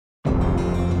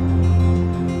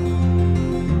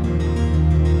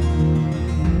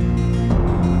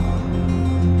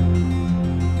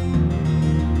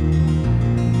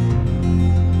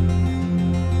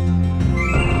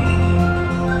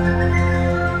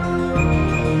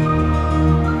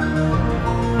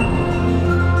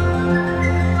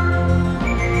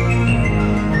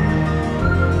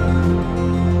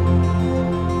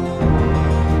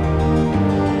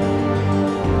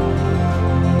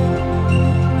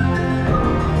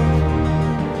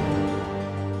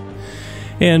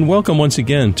And welcome once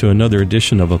again to another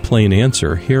edition of A Plain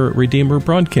Answer here at Redeemer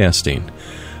Broadcasting.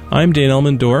 I'm Dan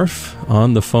Elmendorf.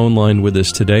 On the phone line with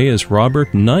us today is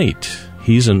Robert Knight.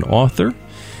 He's an author,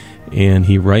 and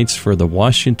he writes for the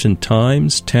Washington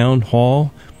Times, Town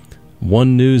Hall,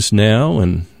 One News Now.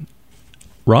 And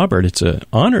Robert, it's an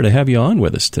honor to have you on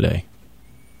with us today.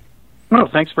 Well,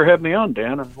 thanks for having me on,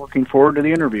 Dan. I'm looking forward to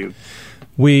the interview.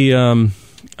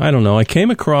 I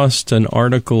came across an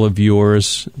article of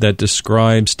yours that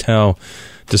describes how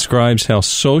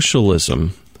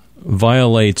socialism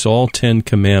violates all 10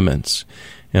 commandments.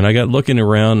 And I got looking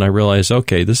around and I realized,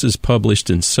 okay, this is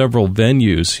published in several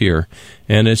venues here.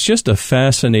 And it's just a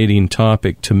fascinating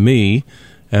topic to me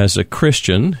as a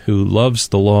Christian who loves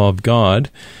the law of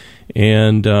God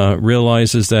and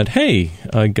realizes that, hey,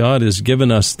 God has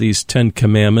given us these 10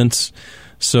 commandments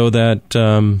so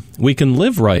that we can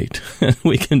live right,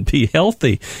 we can be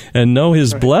healthy, and know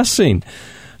His blessing.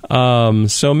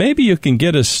 So maybe you can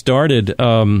get us started.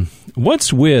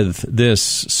 What's with this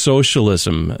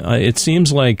socialism? It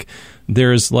seems like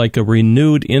there's like a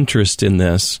renewed interest in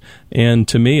this, and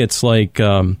to me it's like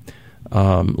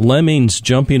lemmings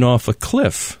jumping off a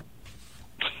cliff.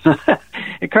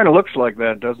 It kind of looks like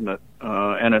that, doesn't it?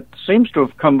 And it seems to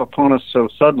have come upon us so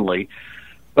suddenly.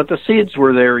 But the seeds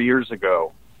were there years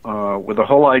ago with the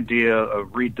whole idea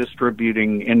of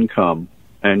redistributing income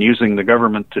and using the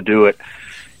government to do it.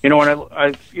 You know, when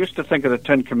I used to think of the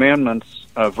Ten Commandments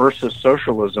versus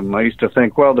socialism, I used to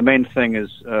think, well, the main thing is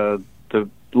the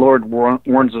Lord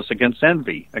warns us against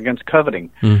envy, against coveting.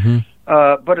 Mm-hmm.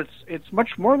 But it's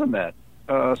much more than that.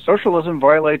 Socialism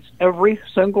violates every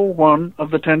single one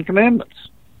of the Ten Commandments.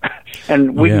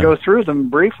 And we can go through them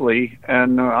briefly,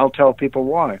 and I'll tell people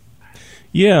why.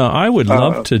 Yeah, I would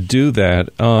love to do that.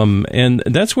 And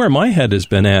that's where my head has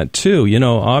been at, too. You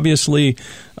know, obviously,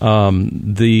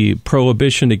 the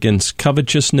prohibition against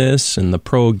covetousness and the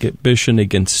prohibition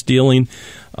against stealing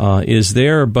is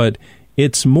there, but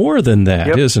it's more than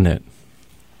that, isn't it?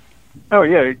 Oh,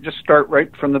 yeah, just start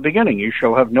right from the beginning. You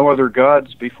shall have no other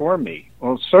gods before me.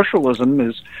 Well, socialism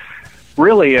is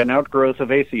really an outgrowth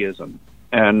of atheism.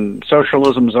 And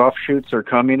socialism's offshoots are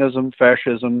communism,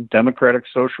 fascism, democratic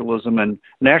socialism, and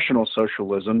national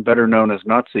socialism, better known as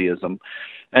Nazism.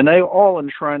 And they all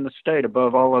enshrine the state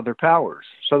above all other powers.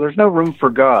 So there's no room for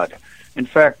God. In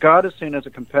fact, God is seen as a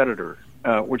competitor,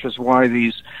 which is why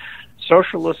these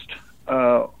socialist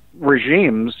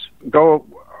regimes go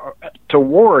to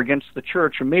war against the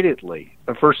church immediately.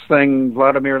 The first thing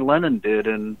Vladimir Lenin did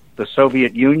in the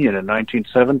Soviet Union in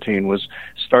 1917 was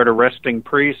start arresting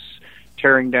priests,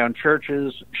 tearing down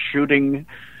churches, shooting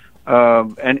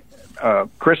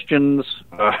Christians,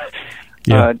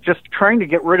 just trying to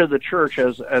get rid of the church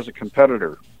as a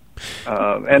competitor.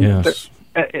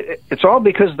 It's all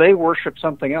because they worship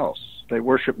something else. They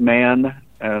worship man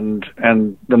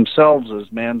and themselves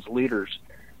as man's leaders.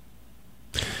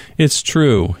 It's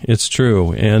true. It's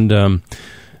true. And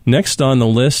next on the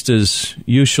list is,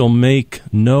 you shall make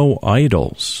no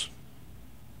idols.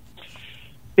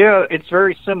 Yeah, it's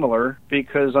very similar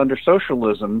because under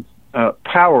socialism,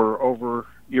 power over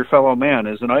your fellow man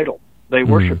is an idol. They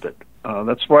worship it.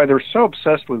 That's why they're so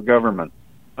obsessed with government,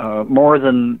 more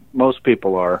than most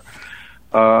people are.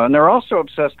 And they're also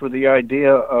obsessed with the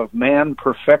idea of man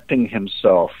perfecting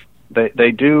himself.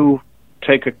 They do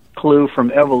take a clue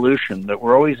from evolution, that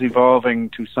we're always evolving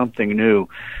to something new.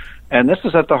 And this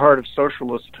is at the heart of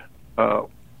socialist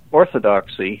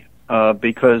orthodoxy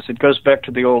because it goes back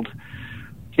to the old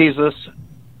thesis,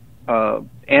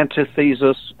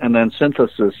 antithesis, and then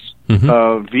synthesis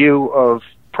view of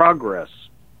progress.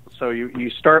 So you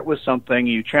start with something,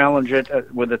 you challenge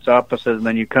it with its opposite, and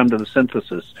then you come to the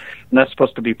synthesis. And that's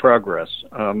supposed to be progress.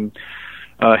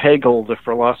 Hegel, the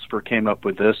philosopher, came up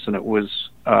with this, and it was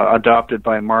adopted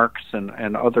by Marx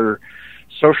and other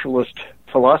socialist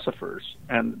philosophers.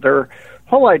 And their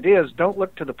whole idea is don't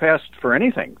look to the past for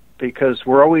anything, because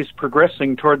we're always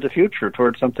progressing toward the future,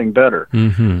 toward something better.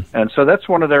 And so that's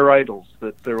one of their idols,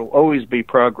 that there will always be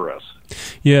progress.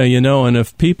 Yeah, you know, and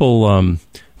if people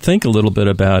think a little bit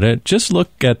about it, just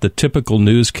look at the typical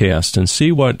newscast and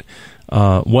see what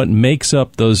makes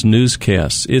up those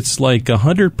newscasts. It's like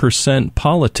 100%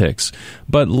 politics,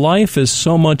 but life is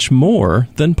so much more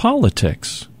than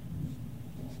politics.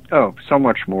 Oh, so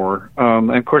much more.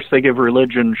 And of course, they give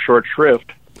religion short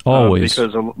shrift. Always,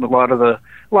 because a lot of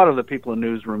the people in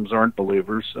newsrooms aren't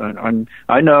believers.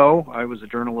 I know. I was a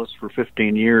journalist for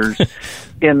 15 years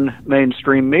in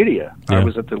mainstream media. Yeah. I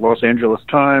was at the Los Angeles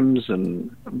Times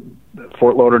and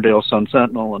Fort Lauderdale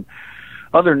Sun-Sentinel and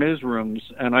other newsrooms,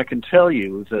 and I can tell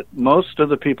you that most of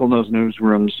the people in those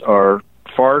newsrooms are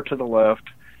far to the left,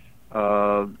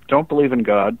 don't believe in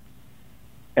God,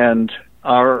 and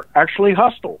are actually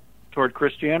hostile toward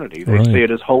Christianity. They see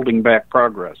it as holding back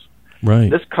progress. Right.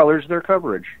 This colors their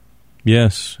coverage.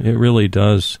 Yes, it really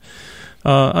does.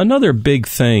 Another big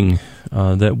thing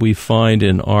that we find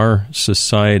in our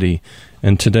society,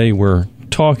 and today we're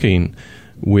talking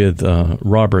with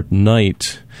Robert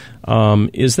Knight,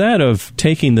 is that of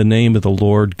taking the name of the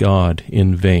Lord God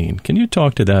in vain. Can you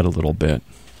talk to that a little bit?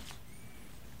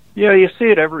 Yeah, you see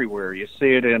it everywhere. You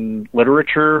see it in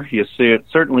literature. You see it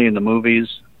certainly in the movies,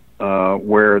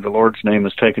 where the Lord's name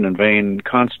is taken in vain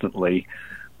constantly.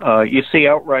 You see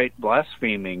outright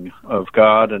blaspheming of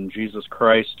God and Jesus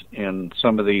Christ in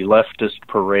some of the leftist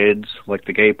parades, like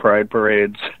the gay pride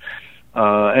parades.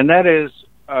 And that is,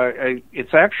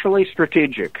 it's actually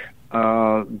strategic,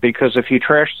 because if you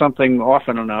trash something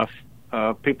often enough,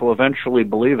 people eventually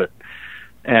believe it.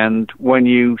 And when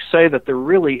you say that there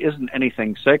really isn't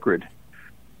anything sacred,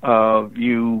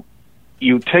 you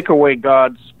take away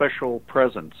God's special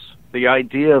presence. The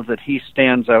idea that He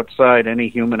stands outside any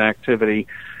human activity,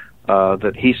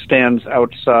 that He stands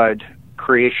outside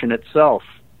creation itself,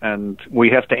 and we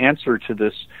have to answer to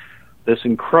this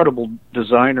incredible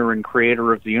designer and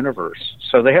creator of the universe.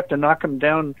 So they have to knock Him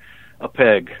down a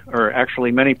peg, or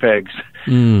actually many pegs.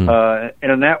 And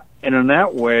in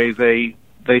that way, they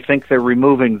think they're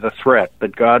removing the threat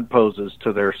that God poses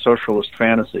to their socialist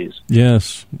fantasies.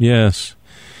 Yes, yes.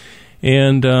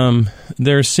 And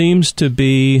there seems to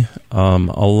be a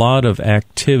lot of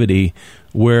activity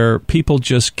where people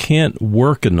just can't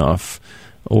work enough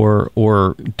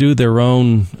or do their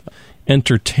own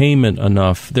entertainment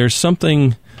enough. There's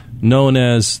something known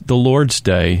as the Lord's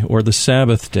Day or the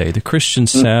Sabbath Day, the Christian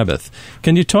Sabbath.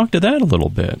 Can you talk to that a little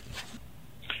bit?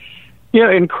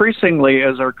 Yeah, increasingly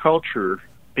as our culture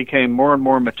became more and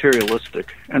more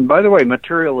materialistic. And by the way,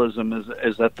 materialism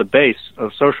is at the base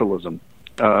of socialism,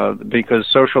 because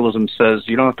socialism says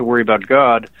you don't have to worry about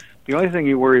God. The only thing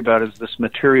you worry about is this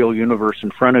material universe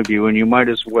in front of you, and you might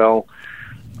as well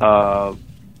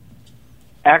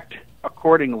act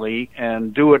accordingly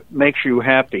and do what makes you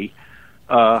happy.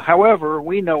 However,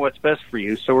 we know what's best for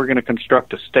you, so we're going to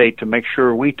construct a state to make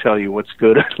sure we tell you what's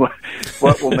good and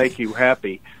what will make you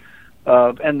happy.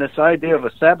 And this idea of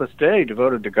a Sabbath day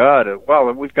devoted to God,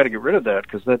 well, we've got to get rid of that,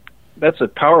 because that's a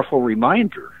powerful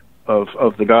reminder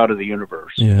of the God of the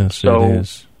universe. Yes, so, it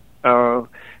is. So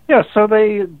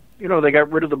they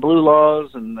got rid of the blue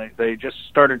laws, and they just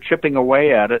started chipping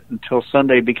away at it until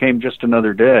Sunday became just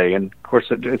another day. And of course,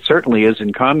 it certainly is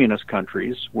in communist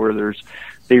countries where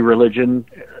the religion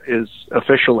is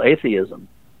official atheism.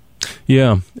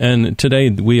 Yeah, and today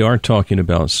we are talking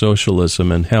about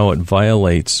socialism and how it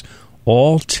violates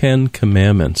all 10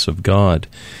 commandments of God.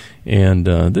 And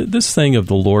this thing of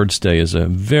the Lord's Day is a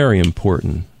very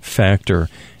important factor,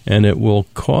 and it will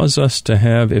cause us to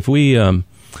have, if we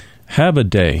have a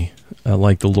day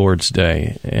like the Lord's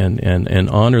Day and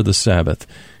honor the Sabbath,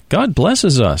 God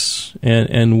blesses us,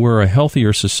 and we're a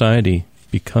healthier society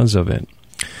because of it.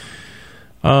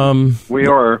 We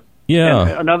are. Yeah.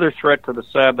 And another threat to the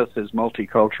Sabbath is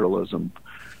multiculturalism,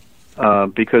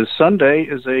 because Sunday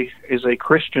is a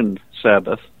Christian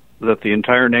Sabbath that the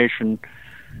entire nation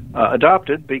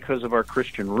adopted because of our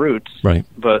Christian roots. Right.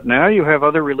 But now you have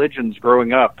other religions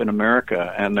growing up in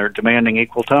America, and they're demanding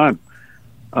equal time.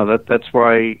 That's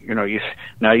why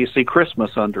now you see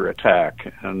Christmas under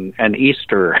attack and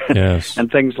Easter, yes, and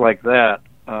things like that.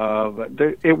 But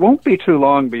it won't be too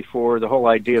long before the whole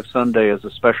idea of Sunday as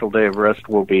a special day of rest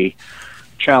will be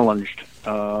challenged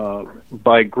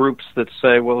by groups that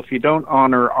say, well, if you don't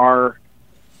honor our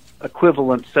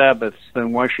equivalent Sabbaths,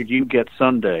 then why should you get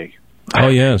Sunday? Oh,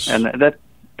 yes. And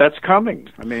that's coming.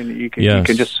 I mean, you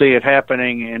can just see it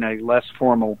happening in a less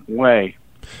formal way.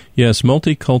 Yes,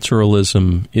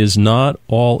 multiculturalism is not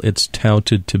all it's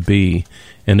touted to be,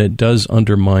 and it does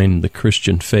undermine the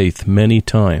Christian faith many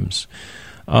times.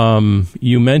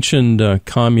 You mentioned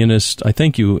communist, I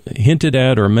think you hinted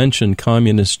at or mentioned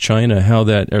communist China, how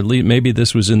that, or at least maybe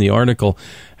this was in the article,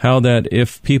 how that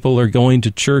if people are going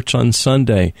to church on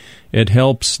Sunday, it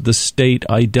helps the state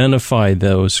identify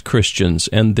those Christians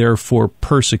and therefore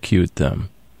persecute them.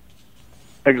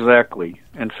 Exactly.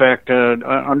 In fact,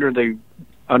 under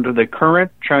the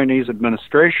current Chinese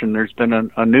administration, there's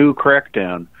been a new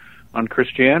crackdown on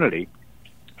Christianity.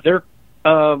 They're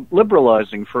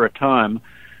liberalizing for a time,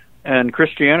 and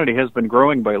Christianity has been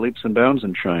growing by leaps and bounds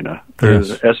in China.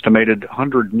 There's estimated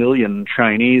 100 million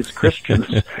Chinese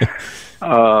Christians,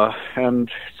 and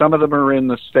some of them are in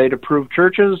the state-approved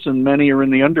churches, and many are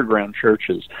in the underground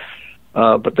churches.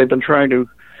 But they've been trying to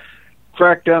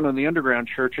crack down on the underground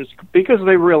churches because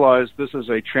they realize this is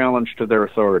a challenge to their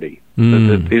authority.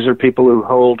 That these are people who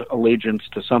hold allegiance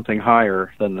to something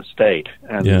higher than the state,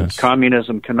 and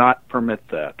communism cannot permit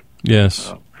that.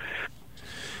 Yes.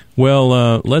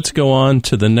 Well, let's go on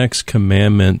to the next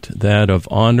commandment, that of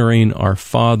honoring our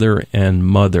father and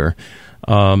mother.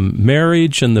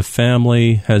 Marriage and the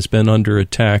family has been under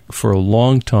attack for a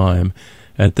long time.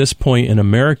 At this point in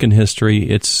American history,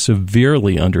 it's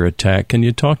severely under attack. Can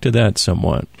you talk to that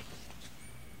somewhat?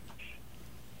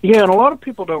 Yeah, and a lot of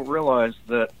people don't realize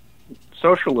that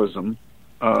socialism,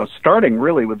 starting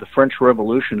really with the French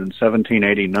Revolution in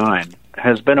 1789,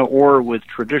 has been at war with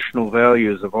traditional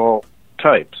values of all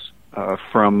types,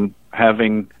 from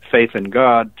having faith in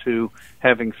God to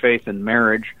having faith in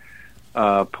marriage,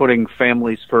 putting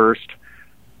families first,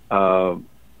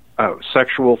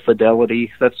 sexual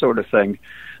fidelity, that sort of thing.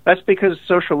 That's because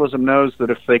socialism knows that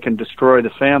if they can destroy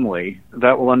the family,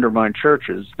 that will undermine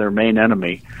churches, their main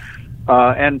enemy,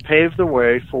 and pave the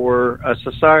way for a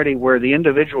society where the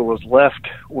individual is left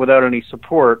without any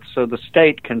support, so the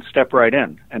state can step right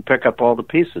in and pick up all the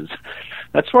pieces.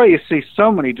 That's why you see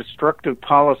so many destructive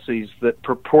policies that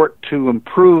purport to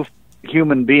improve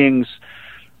human beings'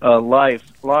 lives,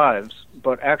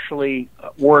 but actually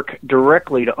work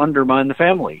directly to undermine the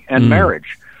family and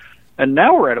marriage. And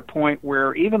now we're at a point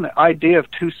where even the idea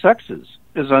of two sexes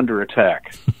is under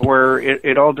attack, where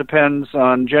it all depends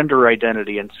on gender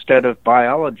identity instead of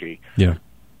biology. Yeah.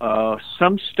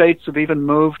 Some states have even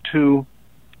moved to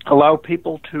allow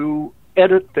people to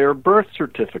edit their birth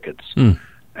certificates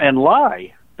and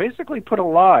lie, basically put a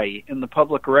lie in the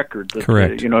public record. That,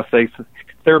 correct. If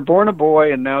they're born a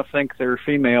boy and now think they're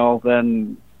female,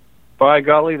 then by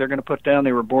golly, they're going to put down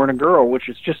they were born a girl, which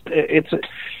is just,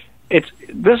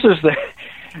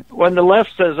 when the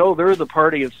left says, oh, they're the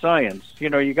party of science,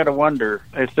 you got to wonder,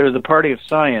 if they're the party of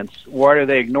science, why do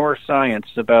they ignore science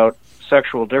about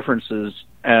sexual differences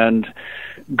and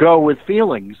go with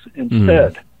feelings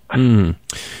instead?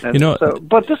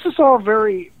 But this is all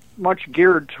very much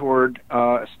geared toward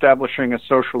establishing a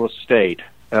socialist state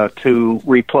to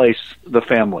replace the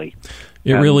family.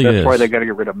 It really is. That's why they got to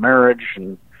get rid of marriage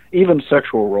and even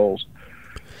sexual roles.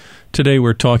 Today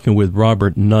we're talking with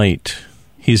Robert Knight.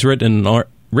 He's written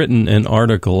an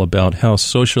article about how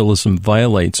socialism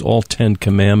violates all 10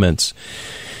 commandments.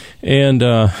 And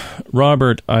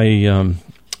Robert, I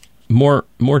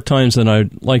more times than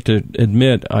I'd like to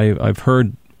admit, I've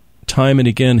heard time and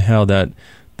again how that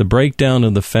the breakdown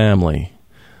of the family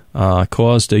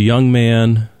caused a young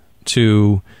man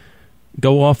to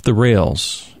go off the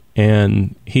rails,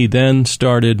 and he then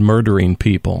started murdering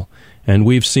people. And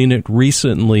we've seen it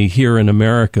recently here in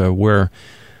America, where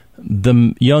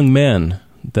the young men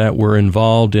that were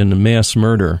involved in the mass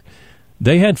murder,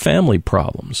 they had family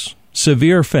problems,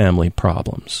 severe family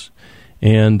problems.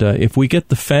 And if we get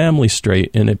the family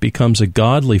straight and it becomes a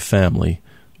godly family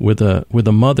with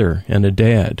a mother and a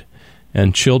dad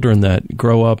and children that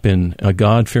grow up in a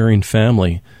God-fearing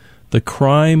family, the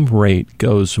crime rate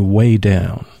goes way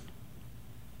down.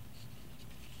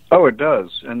 Oh, it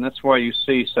does. And that's why you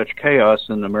see such chaos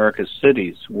in America's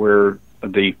cities, where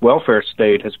the welfare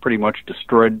state has pretty much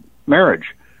destroyed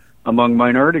marriage among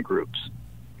minority groups.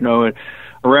 Around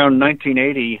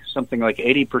 1980, something like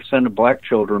 80% of black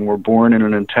children were born in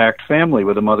an intact family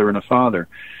with a mother and a father.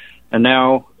 And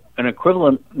now an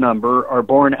equivalent number are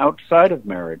born outside of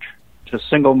marriage to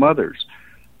single mothers.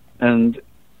 And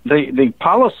the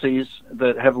policies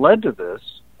that have led to this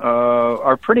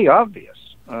are pretty obvious.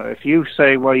 If you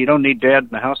say, well, you don't need dad in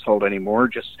the household anymore,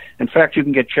 in fact, you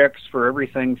can get checks for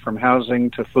everything from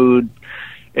housing to food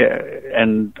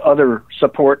and other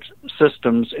support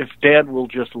systems if dad will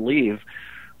just leave.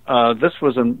 This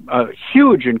was a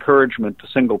huge encouragement to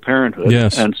single parenthood.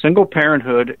 Yes. And single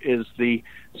parenthood is the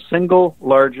single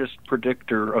largest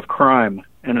predictor of crime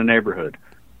in a neighborhood.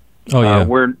 Oh, yeah.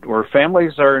 Where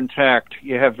families are intact,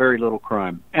 you have very little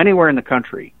crime anywhere in the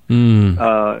country.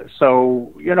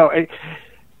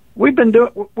 We've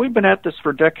been at this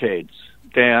for decades,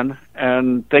 Dan,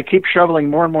 and they keep shoveling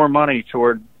more and more money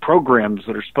toward programs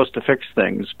that are supposed to fix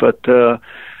things. But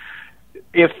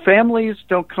if families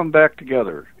don't come back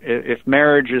together, if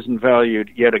marriage isn't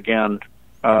valued yet again,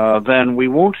 then we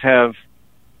won't have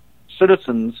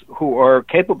citizens who are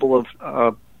capable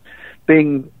of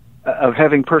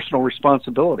having personal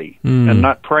responsibility and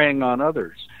not preying on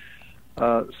others.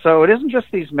 So it isn't just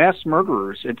these mass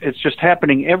murderers. It's just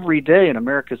happening every day in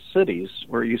America's cities,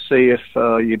 where you see if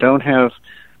you don't have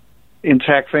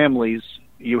intact families,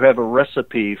 you have a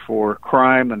recipe for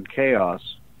crime and chaos.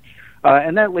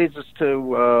 And that leads us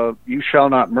to you shall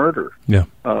not murder. Yeah.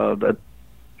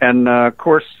 And of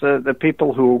course, the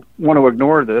people who want to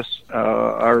ignore this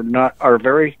are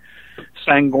very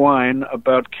sanguine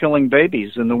about killing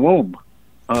babies in the womb.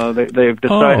 They've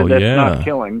decided that's not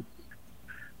killing.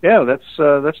 Yeah,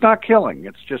 that's not killing.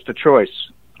 It's just a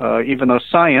choice. Even though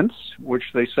science, which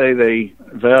they say they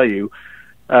value,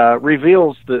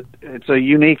 reveals that it's a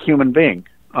unique human being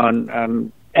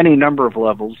on any number of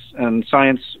levels, and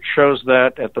science shows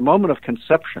that at the moment of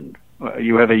conception,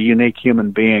 you have a unique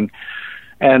human being,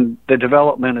 and the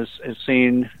development is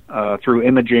seen through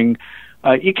imaging.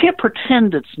 You can't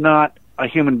pretend it's not a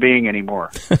human being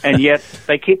anymore, and yet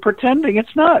they keep pretending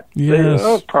it's not.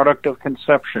 Yes. Product of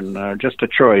conception, just a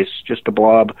choice, just a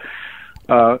blob.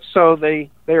 So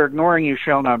they're ignoring "you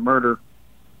shall not murder,"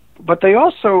 but they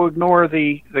also ignore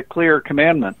the clear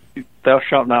commandment, "thou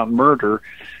shalt not murder,"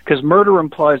 because murder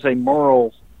implies a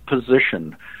moral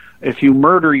position. If you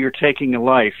murder, you're taking a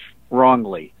life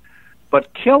wrongly.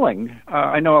 But killing,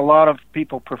 I know a lot of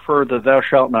people prefer the "thou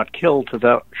shalt not kill" to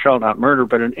 "thou shalt not murder,"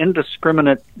 but an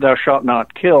indiscriminate "thou shalt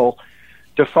not kill"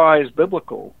 defies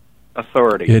biblical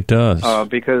authority. It does.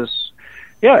 Because,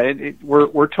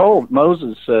 we're told,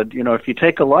 Moses said, if you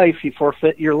take a life, you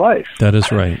forfeit your life. That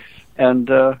is right. And,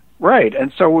 right.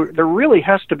 And so there really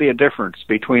has to be a difference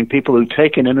between people who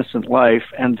take an innocent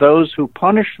life and those who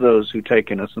punish those who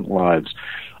take innocent lives.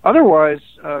 Otherwise,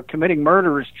 committing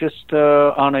murder is just,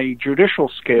 on a judicial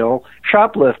scale,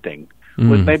 shoplifting,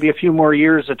 with maybe a few more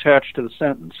years attached to the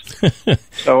sentence.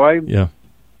 So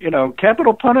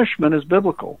capital punishment is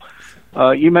biblical.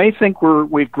 You may think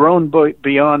we've grown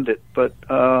beyond it, but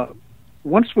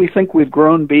once we think we've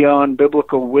grown beyond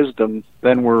biblical wisdom,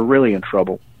 then we're really in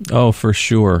trouble. Oh, for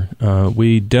sure.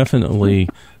 We definitely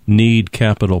need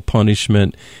capital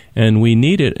punishment, and we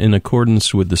need it in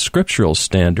accordance with the scriptural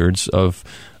standards of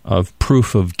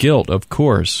proof of guilt, of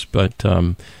course, but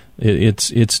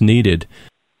it's needed.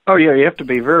 Oh, yeah, you have to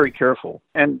be very careful.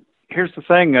 And here's the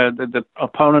thing, the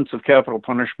opponents of capital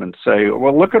punishment say,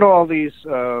 well, look at all these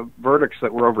verdicts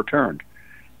that were overturned.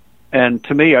 And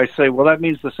to me, I say, well, that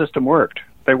means the system worked.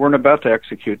 They weren't about to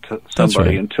execute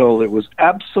somebody until it was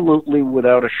absolutely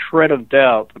without a shred of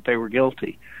doubt that they were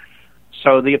guilty.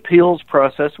 So the appeals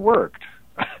process worked.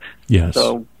 Yes.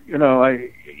 So,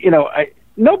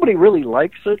 nobody really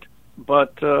likes it,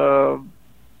 but,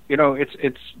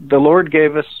 it's the Lord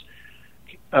gave us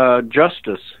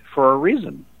justice for a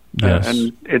reason. Yes.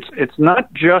 And it's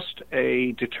not just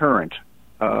a deterrent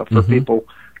for people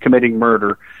committing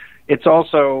murder. It's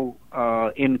also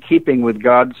in keeping with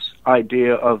God's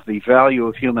idea of the value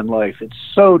of human life. It's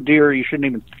so dear you shouldn't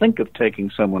even think of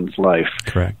taking someone's life.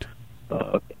 Correct.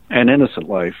 An innocent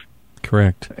life.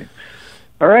 Correct. Okay.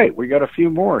 All right, we got a few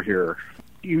more here.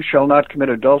 You shall not commit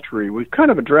adultery. We've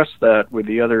kind of addressed that with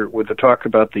the talk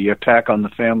about the attack on the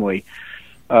family.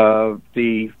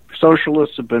 The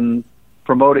socialists have been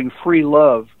promoting free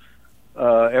love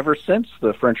ever since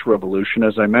the French Revolution,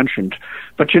 as I mentioned.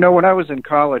 But, when I was in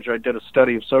college, I did a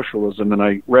study of socialism, and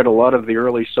I read a lot of the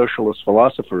early socialist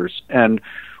philosophers, and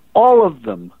all of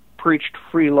them preached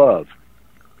free love.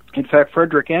 In fact,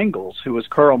 Frederick Engels, who was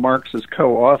Karl Marx's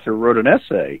co-author, wrote an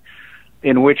essay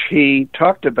in which he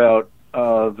talked about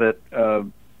that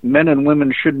men and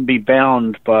women shouldn't be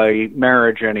bound by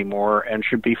marriage anymore and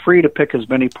should be free to pick as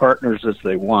many partners as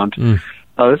they want.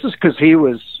 This is because he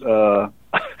was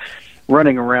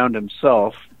running around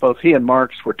himself. Both he and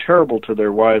Marx were terrible to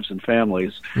their wives and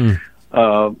families.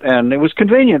 And it was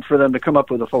convenient for them to come up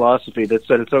with a philosophy that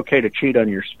said it's okay to cheat on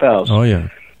your spouse. Oh, yeah.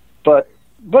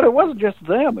 But it wasn't just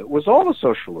them. It was all the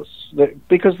socialists.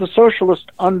 Because the socialists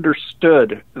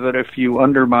understood that if you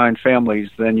undermine families,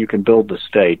 then you can build the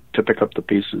state to pick up the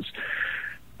pieces.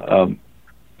 Then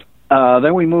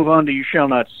we move on to you shall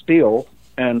not steal.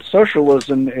 And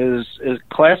socialism is a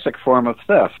classic form of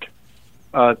theft,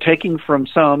 taking from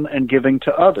some and giving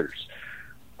to others.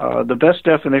 The best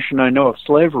definition I know of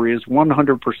slavery is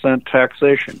 100%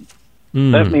 taxation.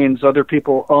 That means other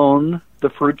people own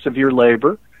the fruits of your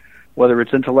labor, whether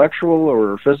it's intellectual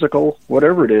or physical,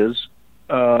 whatever it is.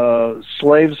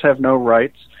 Slaves have no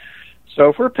rights. So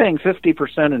if we're paying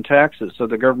 50% in taxes so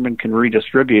the government can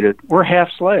redistribute it, we're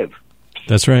half slave.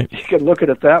 That's right. You can look at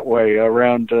it that way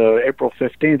around April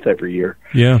 15th every year.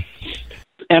 Yeah.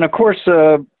 And, of course,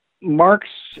 Marx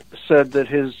said that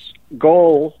his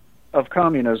goal of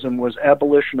communism was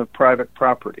abolition of private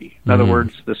property. In other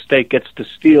words, the state gets to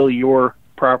steal your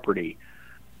property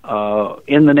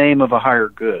in the name of a higher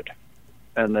good.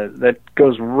 And that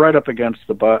goes right up against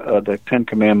the Ten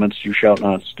Commandments, you shall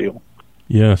not steal.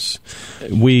 Yes.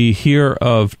 We hear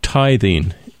of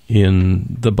tithing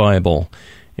in the Bible,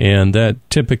 and that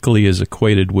typically is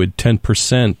equated with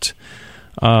 10%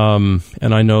 And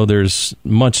I know there's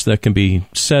much that can be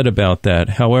said about that.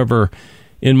 However,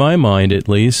 in my mind at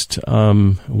least,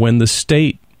 when the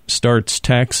state starts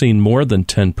taxing more than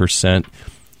 10%,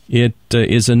 it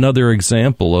is another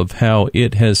example of how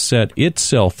it has set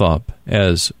itself up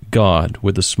as God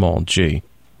with a small g.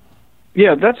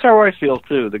 Yeah, that's how I feel,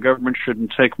 too. The government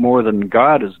shouldn't take more than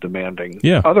God is demanding.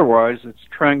 Yeah. Otherwise, it's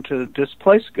trying to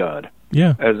displace God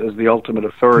as the ultimate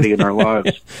authority in our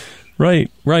lives. Right.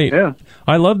 Yeah.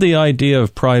 I love the idea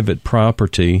of private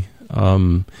property.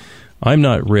 I'm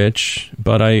not rich,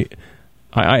 but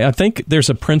I think there's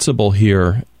a principle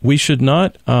here. We should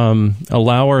not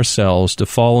allow ourselves to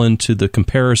fall into the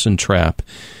comparison trap.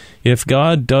 If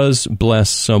God does bless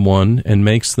someone and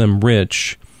makes them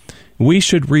rich, we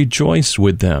should rejoice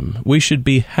with them. We should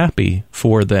be happy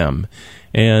for them.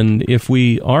 And if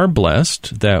we are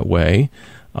blessed that way,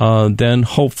 then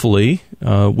hopefully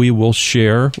we will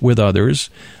share with others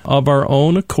of our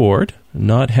own accord,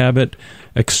 not have it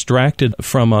extracted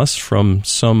from us from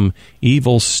some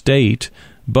evil state,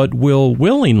 but will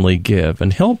willingly give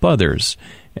and help others.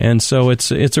 And so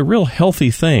it's a real healthy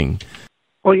thing.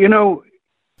 Well, you know,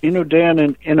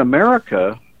 Dan, in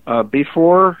America,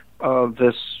 before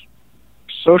this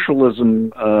socialism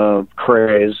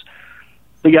craze,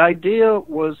 the idea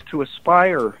was to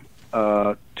aspire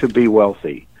to be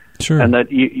wealthy. Sure. And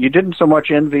that you didn't so much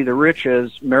envy the rich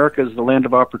as America is the land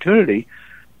of opportunity.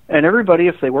 And everybody,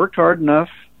 if they worked hard enough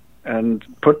and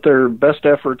put their best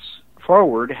efforts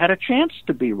forward, had a chance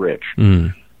to be rich.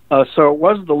 So it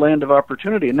was the land of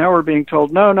opportunity. And now we're being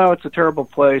told, no, it's a terrible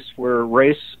place where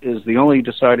race is the only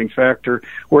deciding factor,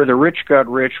 where the rich got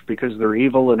rich because they're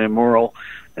evil and immoral,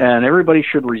 and everybody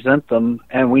should resent them,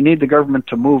 and we need the government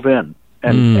to move in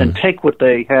and take what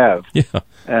they have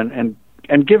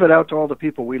and give it out to all the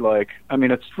people we like. I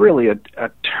mean, it's really a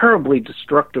terribly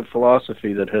destructive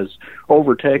philosophy that has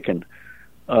overtaken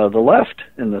the left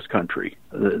in this country.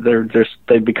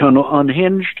 They've become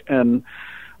unhinged, and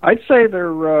I'd say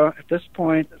they're at this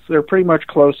point they're pretty much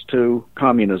close to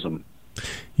communism.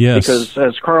 Yes, because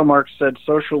as Karl Marx said,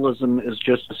 socialism is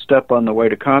just a step on the way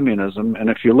to communism, and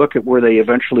if you look at where they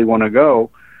eventually want to go,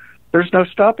 there's no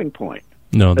stopping point.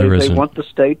 No, there isn't. They want the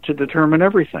state to determine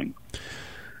everything.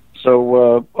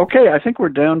 So, okay, I think we're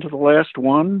down to the last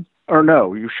one. Or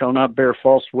no, you shall not bear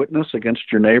false witness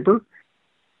against your neighbor.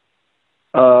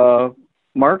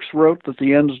 Marx wrote that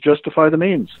the ends justify the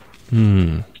means,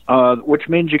 which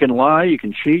means you can lie, you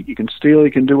can cheat, you can steal,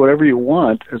 you can do whatever you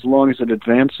want as long as it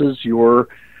advances your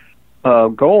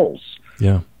goals.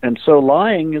 Yeah. And so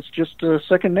lying is just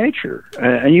second nature.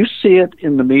 And you see it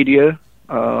in the media.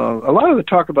 A lot of the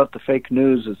talk about the fake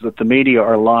news is that the media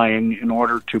are lying in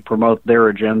order to promote their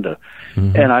agenda.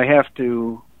 And I have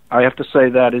to say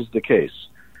that is the case.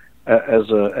 As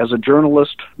a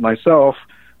journalist myself,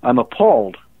 I'm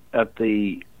appalled at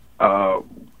the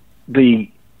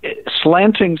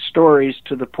slanting stories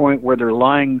to the point where they're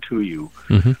lying to you.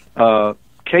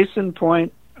 Case in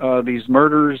point, these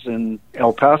murders in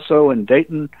El Paso and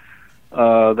Dayton,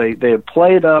 they have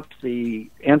played up the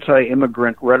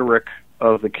anti-immigrant rhetoric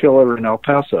of the killer in El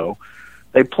Paso.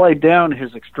 They played down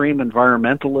his extreme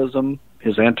environmentalism,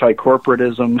 his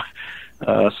anti-corporatism,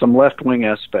 some left-wing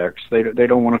aspects. They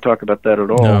don't want to talk about that at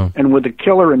all. No. And with the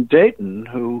killer in Dayton,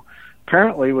 who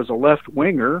apparently was a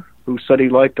left-winger who said he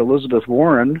liked Elizabeth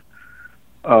Warren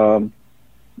and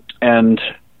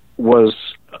was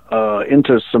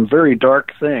into some very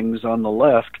dark things on the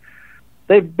left,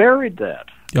 they've buried that.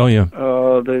 Oh, yeah.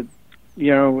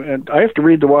 And I have to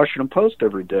read the Washington Post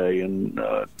every day, and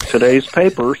today's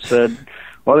paper said,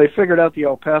 well, they figured out the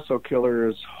El Paso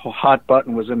killer's hot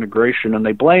button was immigration, and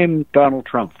they blame Donald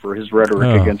Trump for his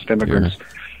rhetoric against immigrants. Dear.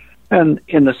 And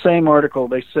in the same article,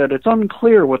 they said it's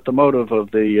unclear what the motive of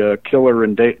the killer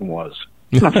in Dayton was.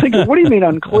 And I'm thinking, what do you mean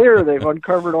unclear? They've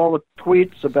uncovered all the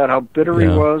tweets about how bitter he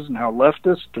was and how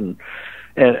leftist and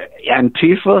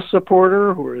Antifa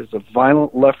supporter, who is a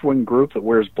violent left-wing group that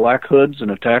wears black hoods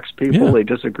and attacks people they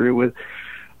disagree with.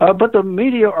 But the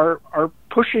media are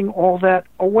pushing all that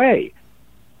away.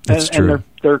 That's true. And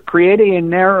they're creating a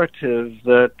narrative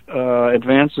that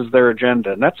advances their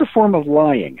agenda. And that's a form of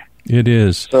lying. It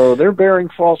is. So they're bearing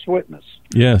false witness.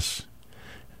 Yes.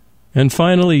 And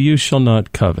finally, you shall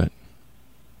not covet.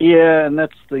 Yeah, and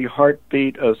that's the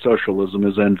heartbeat of socialism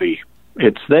is envy.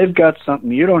 They've got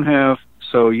something you don't have,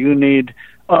 so you need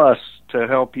us to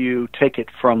help you take it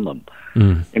from them.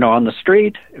 On the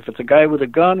street, if it's a guy with a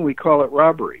gun, we call it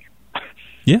robbery.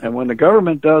 Yeah. And when the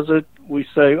government does it, we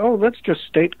say, oh, that's just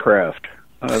statecraft.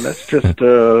 That's just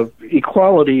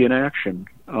equality in action.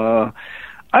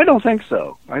 I don't think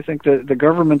so. I think that the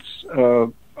government's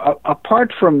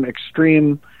apart from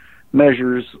extreme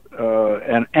measures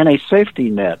and a safety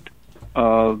net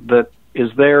that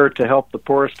is there to help the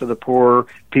poorest of the poor,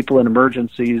 people in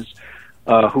emergencies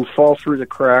who fall through the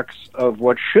cracks of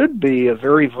what should be a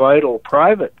very vital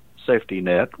private safety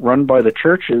net run by the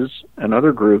churches and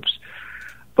other groups,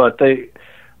 but the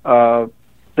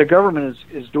government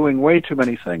is doing way too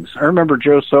many things. I remember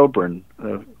Joe Sobran,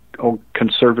 old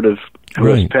conservative who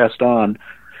has passed on,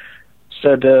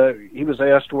 said he was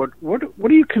asked, what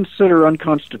do you consider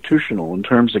unconstitutional in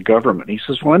terms of government? He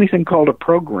says, well, anything called a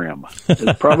program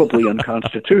is probably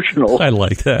unconstitutional. I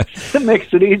like that. It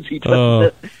makes it easy,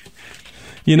 doesn't it?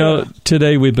 You know,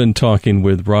 today we've been talking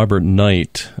with Robert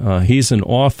Knight. He's an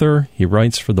author. He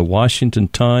writes for the Washington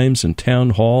Times and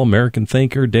Town Hall, American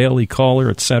Thinker, Daily Caller,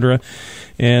 etc.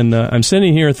 And I'm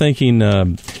sitting here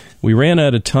thinking we ran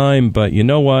out of time, but you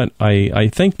know what? I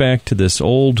think back to this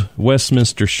old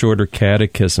Westminster Shorter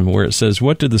Catechism where it says,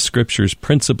 what do the Scriptures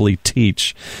principally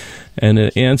teach? And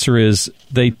the answer is,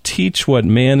 they teach what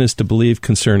man is to believe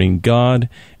concerning God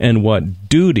and what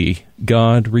duty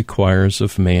God requires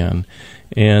of man.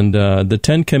 And the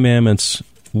Ten Commandments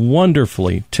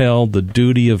wonderfully tell the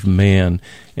duty of man.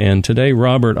 And today,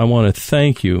 Robert, I want to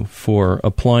thank you for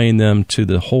applying them to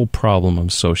the whole problem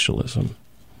of socialism.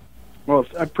 Well,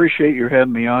 I appreciate you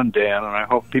having me on, Dan, and I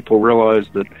hope people realize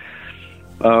that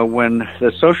when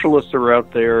the socialists are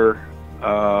out there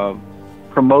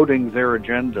promoting their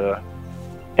agenda,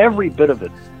 every bit of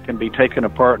it can be taken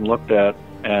apart and looked at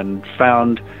and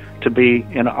found to be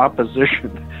in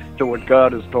opposition to what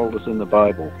God has told us in the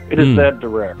Bible. It is that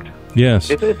direct.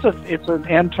 Yes. It's an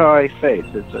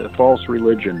anti-faith. It's a false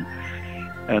religion,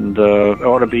 and it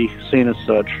ought to be seen as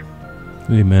such.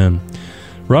 Amen.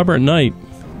 Robert Knight,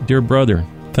 dear brother,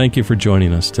 thank you for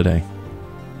joining us today.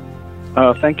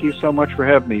 Thank you so much for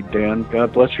having me, Dan.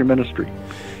 God bless your ministry.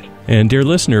 And dear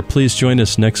listener, please join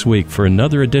us next week for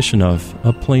another edition of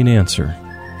A Plain Answer.